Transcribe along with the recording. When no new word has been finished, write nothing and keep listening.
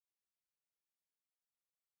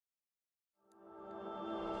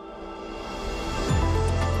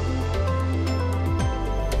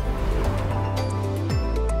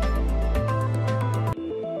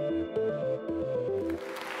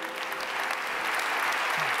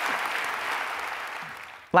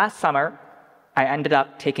Last summer, I ended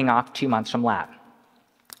up taking off 2 months from lab.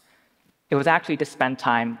 It was actually to spend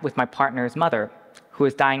time with my partner's mother, who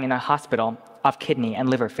was dying in a hospital of kidney and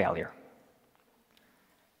liver failure.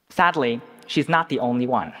 Sadly, she's not the only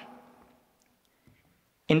one.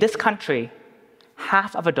 In this country,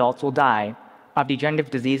 half of adults will die of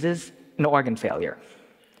degenerative diseases and organ failure.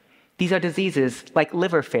 These are diseases like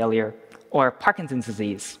liver failure or Parkinson's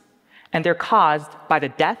disease, and they're caused by the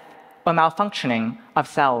death or malfunctioning of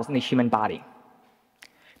cells in the human body.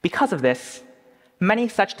 Because of this, many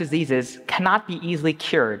such diseases cannot be easily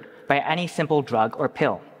cured by any simple drug or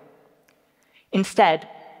pill. Instead,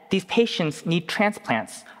 these patients need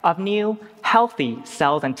transplants of new, healthy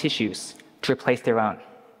cells and tissues to replace their own.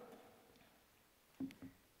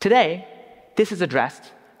 Today, this is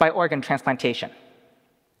addressed by organ transplantation.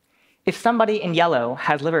 If somebody in yellow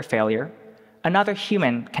has liver failure, another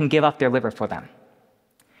human can give up their liver for them.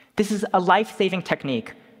 This is a life-saving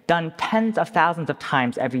technique done tens of thousands of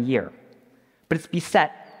times every year, but it's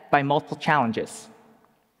beset by multiple challenges.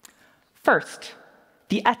 First,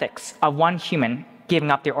 the ethics of one human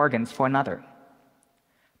giving up their organs for another.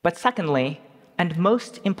 But secondly, and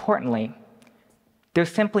most importantly,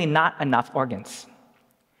 there's simply not enough organs.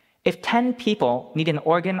 If 10 people need an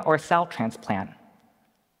organ or cell transplant,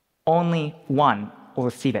 only 1 will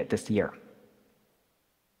receive it this year.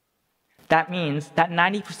 That means that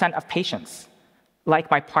 90% of patients, like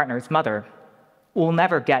my partner's mother, will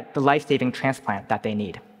never get the life-saving transplant that they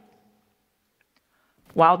need.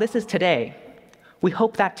 While this is today, we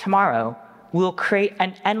hope that tomorrow we will create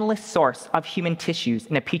an endless source of human tissues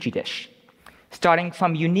in a Petri dish, starting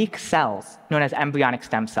from unique cells known as embryonic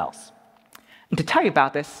stem cells. And to tell you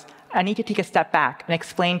about this, I need to take a step back and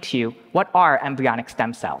explain to you what are embryonic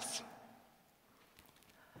stem cells.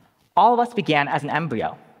 All of us began as an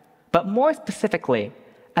embryo, but more specifically,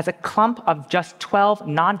 as a clump of just 12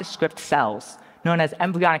 nondescript cells known as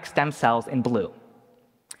embryonic stem cells in blue.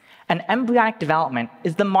 And embryonic development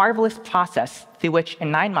is the marvelous process through which, in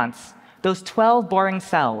 9 months, those 12 boring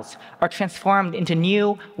cells are transformed into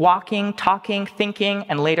new walking, talking, thinking,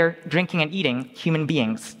 and later drinking and eating human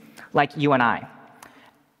beings like you and I,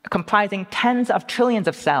 comprising tens of trillions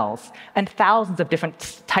of cells and thousands of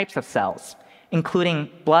different types of cells, including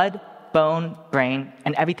blood, bone, brain,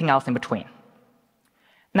 and everything else in between.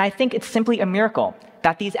 And I think it's simply a miracle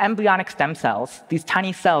that these embryonic stem cells, these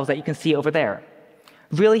tiny cells that you can see over there,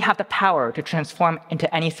 really have the power to transform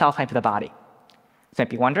into any cell type of the body. So you might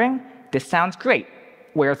be wondering, this sounds great.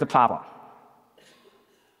 Where's the problem?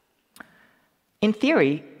 In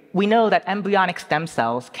theory, we know that embryonic stem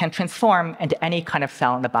cells can transform into any kind of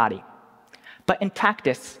cell in the body. But in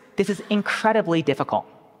practice, this is incredibly difficult.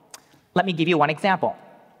 Let me give you one example.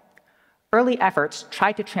 Early efforts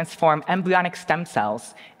tried to transform embryonic stem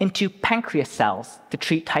cells into pancreas cells to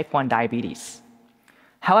treat type 1 diabetes.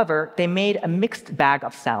 However, they made a mixed bag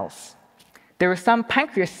of cells. There were some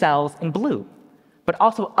pancreas cells in blue, but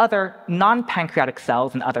also other non-pancreatic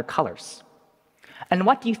cells in other colors. And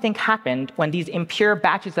what do you think happened when these impure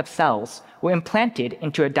batches of cells were implanted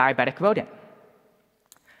into a diabetic rodent?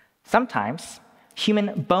 Sometimes,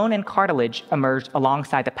 human bone and cartilage emerged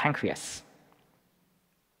alongside the pancreas.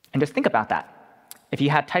 And just think about that. If you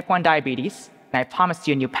had type 1 diabetes, and I promised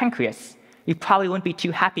you a new pancreas, you probably wouldn't be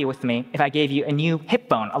too happy with me if I gave you a new hip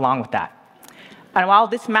bone along with that. And while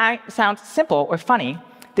this might sound simple or funny,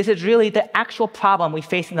 this is really the actual problem we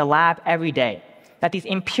face in the lab every day, that these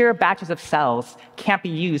impure batches of cells can't be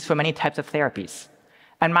used for many types of therapies.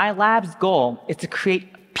 And my lab's goal is to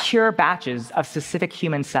create pure batches of specific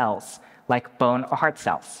human cells, like bone or heart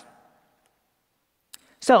cells.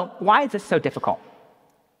 So why is this so difficult?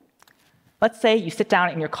 Let's say you sit down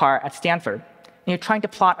in your car at Stanford, and you're trying to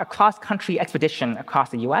plot a cross-country expedition across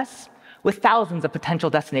the US with thousands of potential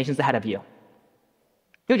destinations ahead of you.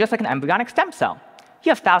 You're just like an embryonic stem cell. You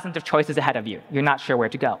have thousands of choices ahead of you. You're not sure where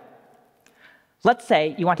to go. Let's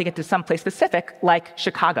say you want to get to someplace specific, like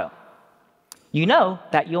Chicago. You know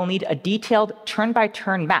that you'll need a detailed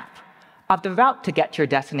turn-by-turn map of the route to get to your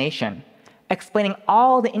destination, explaining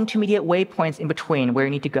all the intermediate waypoints in between where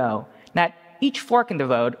you need to go, and at each fork in the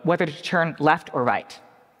road, whether to turn left or right.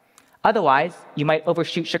 Otherwise, you might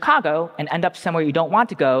overshoot Chicago and end up somewhere you don't want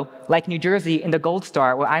to go, like New Jersey in the Gold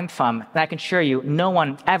Star, where I'm from, and I can assure you, no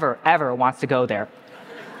one ever wants to go there.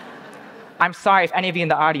 I'm sorry if any of you in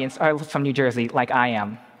the audience are from New Jersey, like I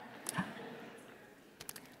am.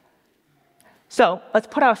 So let's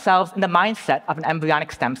put ourselves in the mindset of an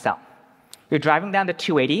embryonic stem cell. You're driving down the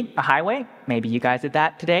 280, a highway, maybe you guys did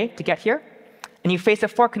that today to get here, and you face a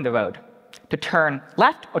fork in the road, to turn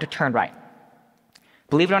left or to turn right.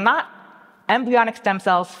 Believe it or not, embryonic stem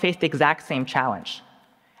cells face the exact same challenge.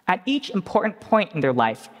 At each important point in their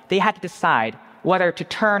life, they had to decide whether to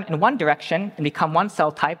turn in one direction and become one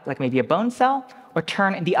cell type, like maybe a bone cell, or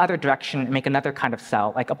turn in the other direction and make another kind of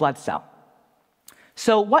cell, like a blood cell.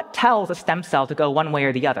 So what tells a stem cell to go one way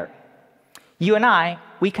or the other? You and I,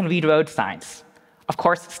 we can read road signs. Of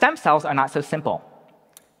course, stem cells are not so simple.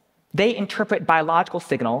 They interpret biological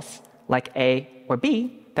signals, like A or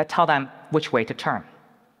B, that tell them which way to turn.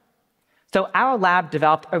 So our lab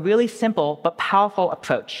developed a really simple but powerful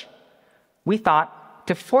approach. We thought,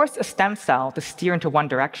 to force a stem cell to steer into one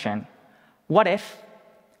direction, what if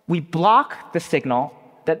we block the signal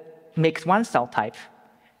that makes one cell type,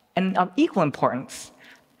 and of equal importance,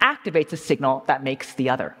 activates a signal that makes the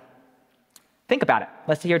other? Think about it.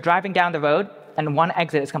 Let's say you're driving down the road and one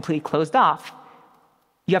exit is completely closed off.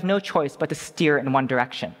 You have no choice but to steer in one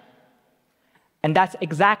direction. And that's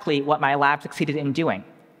exactly what my lab succeeded in doing.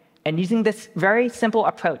 And using this very simple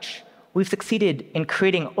approach, we've succeeded in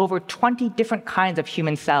creating over 20 different kinds of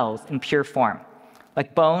human cells in pure form,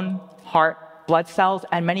 like bone, heart, blood cells,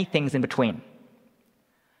 and many things in between.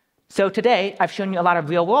 So today, I've shown you a lot of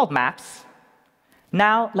real-world maps.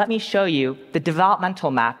 Now, let me show you the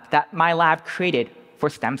developmental map that my lab created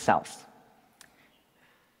for stem cells.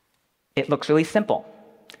 It looks really simple,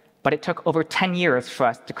 but it took over 10 years for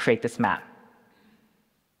us to create this map.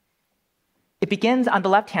 It begins on the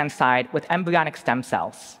left-hand side with embryonic stem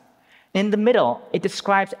cells. In the middle, it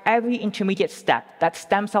describes every intermediate step that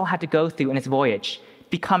stem cell had to go through in its voyage,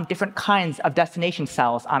 become different kinds of destination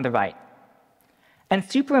cells on the right. And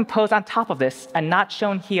superimposed on top of this, and not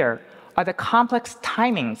shown here, are the complex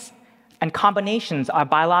timings and combinations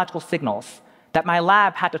of biological signals that my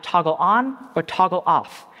lab had to toggle on or toggle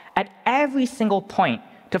off at every single point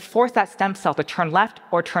to force that stem cell to turn left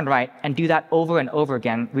or turn right, and do that over and over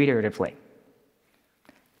again reiteratively.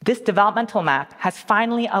 This developmental map has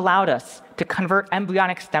finally allowed us to convert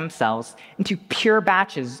embryonic stem cells into pure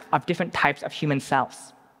batches of different types of human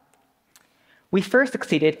cells. We first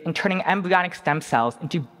succeeded in turning embryonic stem cells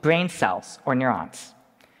into brain cells, or neurons.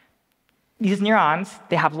 These neurons,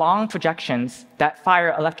 they have long projections that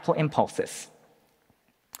fire electrical impulses.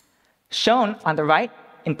 Shown on the right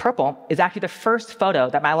in purple is actually the first photo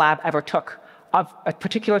that my lab ever took of a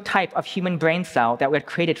particular type of human brain cell that we had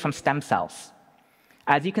created from stem cells.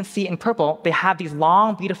 As you can see in purple, they have these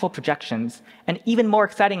long, beautiful projections, and even more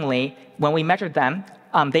excitingly, when we measured them,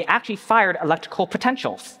 they actually fired electrical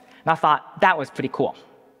potentials. And I thought that was pretty cool.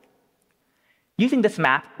 Using this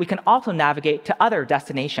map, we can also navigate to other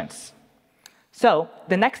destinations. So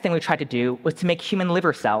the next thing we tried to do was to make human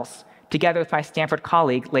liver cells, together with my Stanford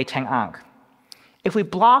colleague, Lei Cheng Ang. If we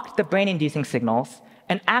blocked the brain-inducing signals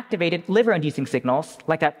and activated liver-inducing signals,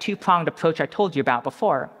 like that two-pronged approach I told you about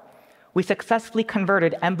before, we successfully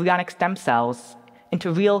converted embryonic stem cells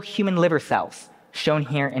into real human liver cells, shown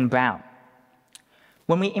here in brown.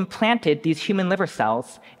 When we implanted these human liver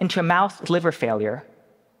cells into a mouse with liver failure,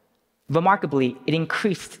 remarkably, it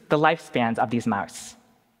increased the lifespans of these mice.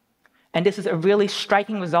 And this is a really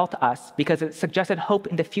striking result to us because it suggested hope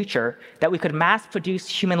in the future that we could mass produce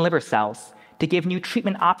human liver cells to give new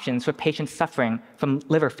treatment options for patients suffering from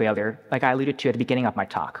liver failure, like I alluded to at the beginning of my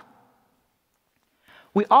talk.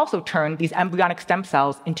 We also turned these embryonic stem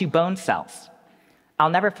cells into bone cells. I'll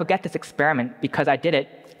never forget this experiment because I did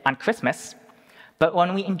it on Christmas. But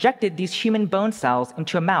when we injected these human bone cells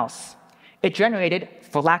into a mouse, it generated,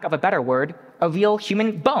 for lack of a better word, a real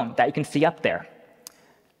human bone that you can see up there.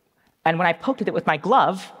 And when I poked at it with my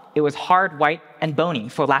glove, it was hard, white, and bony,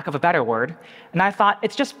 for lack of a better word. And I thought,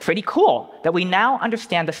 it's just pretty cool that we now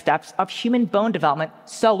understand the steps of human bone development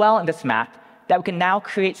so well in this map that we can now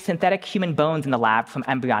create synthetic human bones in the lab from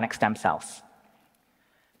embryonic stem cells.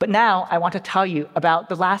 But now I want to tell you about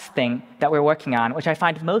the last thing that we're working on, which I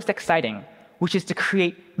find most exciting, which is to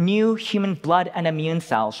create new human blood and immune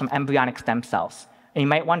cells from embryonic stem cells. And you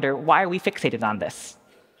might wonder, why are we fixated on this?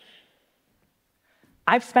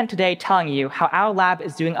 I've spent today telling you how our lab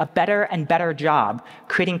is doing a better and better job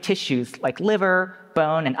creating tissues like liver,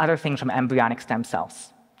 bone, and other things from embryonic stem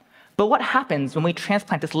cells. But what happens when we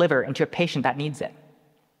transplant this liver into a patient that needs it?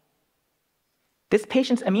 This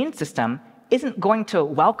patient's immune system isn't going to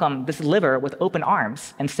welcome this liver with open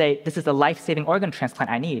arms and say, this is a life-saving organ transplant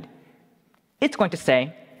I need. It's going to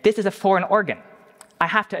say, this is a foreign organ. I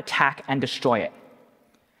have to attack and destroy it.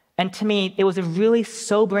 And to me, it was a really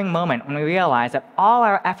sobering moment when we realized that all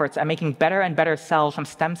our efforts at making better and better cells from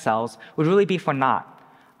stem cells would really be for naught,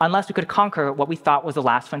 unless we could conquer what we thought was the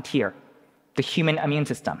last frontier, the human immune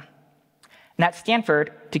system. And at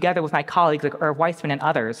Stanford, together with my colleagues like Irving, Weissman, and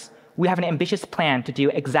others, we have an ambitious plan to do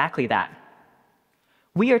exactly that.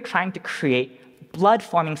 We are trying to create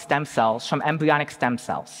blood-forming stem cells from embryonic stem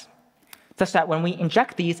cells, such that when we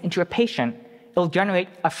inject these into a patient, it'll generate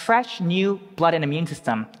a fresh, new blood and immune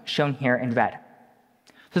system, shown here in red.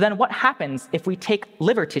 So then what happens if we take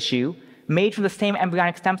liver tissue made from the same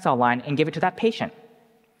embryonic stem cell line and give it to that patient?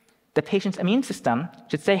 The patient's immune system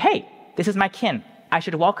should say, hey, this is my kin. I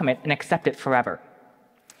should welcome it and accept it forever.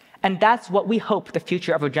 And that's what we hope the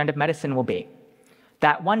future of regenerative medicine will be.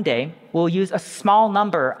 That one day, we'll use a small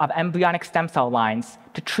number of embryonic stem cell lines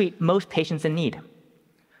to treat most patients in need.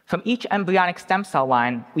 From each embryonic stem cell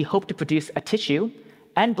line, we hope to produce a tissue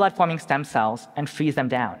and blood-forming stem cells and freeze them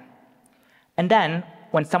down. And then,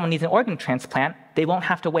 when someone needs an organ transplant, they won't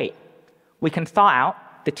have to wait. We can thaw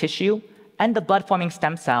out the tissue and the blood-forming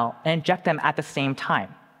stem cell and inject them at the same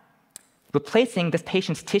time, replacing this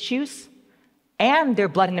patient's tissues and their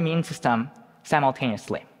blood and immune system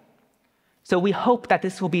simultaneously. So we hope that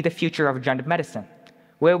this will be the future of regenerative medicine,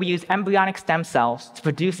 where we use embryonic stem cells to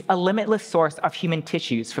produce a limitless source of human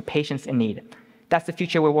tissues for patients in need. That's the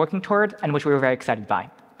future we're working toward and which we're very excited by.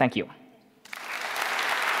 Thank you.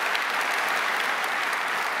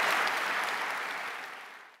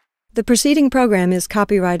 The preceding program is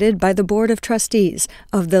copyrighted by the Board of Trustees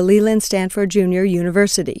of the Leland Stanford Junior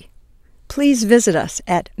University. Please visit us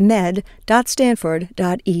at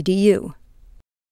med.stanford.edu.